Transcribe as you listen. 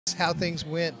how things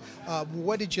went.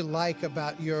 What did you like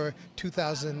about your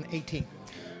 2018?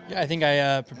 Yeah, I think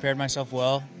I prepared myself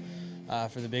well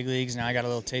for the big leagues. Now I got a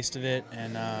little taste of it,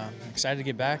 and excited to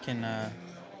get back and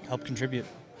help contribute.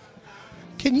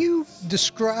 Can you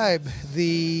describe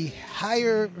the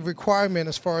higher requirement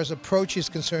as far as approach is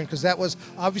concerned? Because that was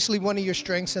obviously one of your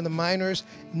strengths in the minors.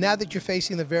 Now that you're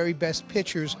facing the very best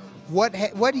pitchers, what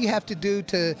do you have to do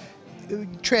to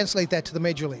translate that to the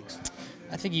major leagues?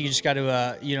 I think you just got to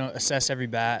assess every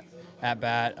at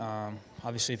bat.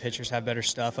 Obviously, pitchers have better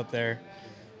stuff up there,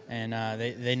 and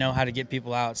they know how to get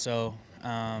people out. So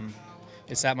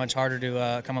it's that much harder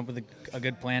to come up with a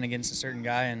good plan against a certain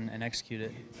guy and execute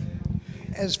it.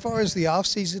 As far as the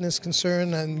offseason is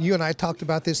concerned, and you and I talked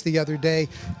about this the other day,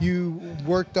 you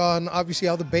worked on obviously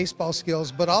all the baseball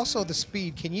skills, but also the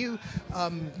speed. Can you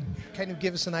kind of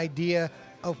give us an idea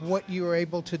of what you were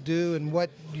able to do and what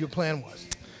your plan was?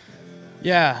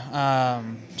 Yeah,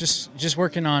 just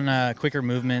working on quicker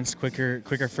movements,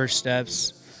 quicker first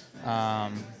steps.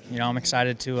 I'm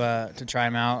excited to try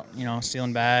them out.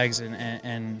 Stealing bags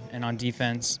and on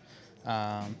defense.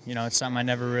 It's something I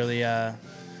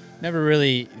never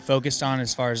really focused on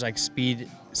as far as like speed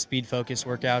focused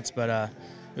workouts, but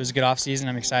it was a good off season.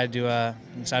 I'm excited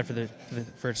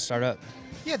for it to start up.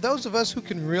 Yeah, those of us who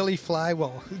can really fly,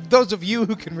 well, those of you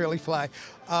who can really fly,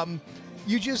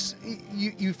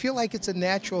 you feel like it's a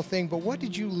natural thing. But what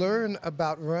did you learn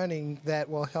about running that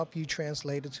will help you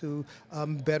translate it to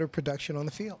better production on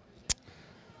the field?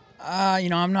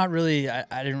 I'm not really.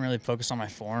 I didn't really focus on my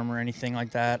form or anything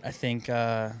like that. I think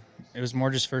it was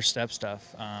more just first step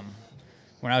stuff.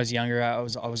 When I was younger, I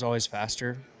was always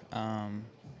faster.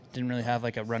 Didn't really have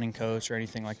like a running coach or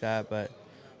anything like that. But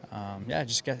I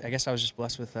guess I was just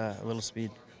blessed with a little speed.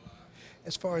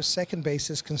 As far as second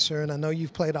base is concerned, I know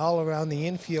you've played all around the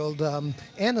infield and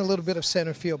a little bit of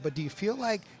center field. But do you feel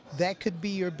like that could be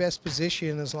your best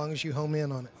position as long as you home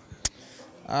in on it?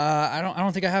 I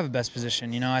don't think I have a best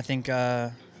position. I think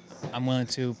I'm willing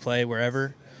to play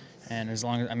wherever, and as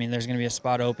long as there's going to be a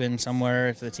spot open somewhere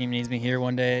if the team needs me here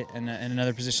one day and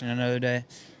another position another day.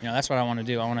 That's what I want to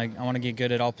do. I want to get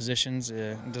good at all positions.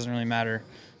 It doesn't really matter,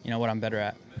 what I'm better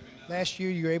at. Last year,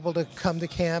 you were able to come to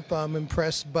camp,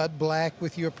 impress Bud Black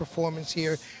with your performance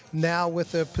here. Now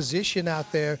with a position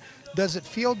out there, does it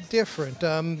feel different?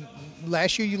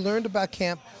 Last year, you learned about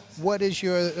camp. What is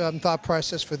your thought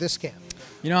process for this camp?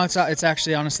 It's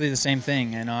actually honestly the same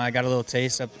thing. I got a little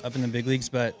taste up in the big leagues,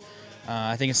 but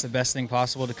I think it's the best thing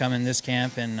possible to come in this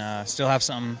camp and still have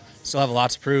a lot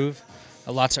to prove,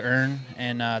 a lot to earn,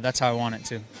 and that's how I want it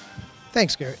to.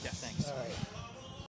 Thanks, Garrett. Yeah, thanks.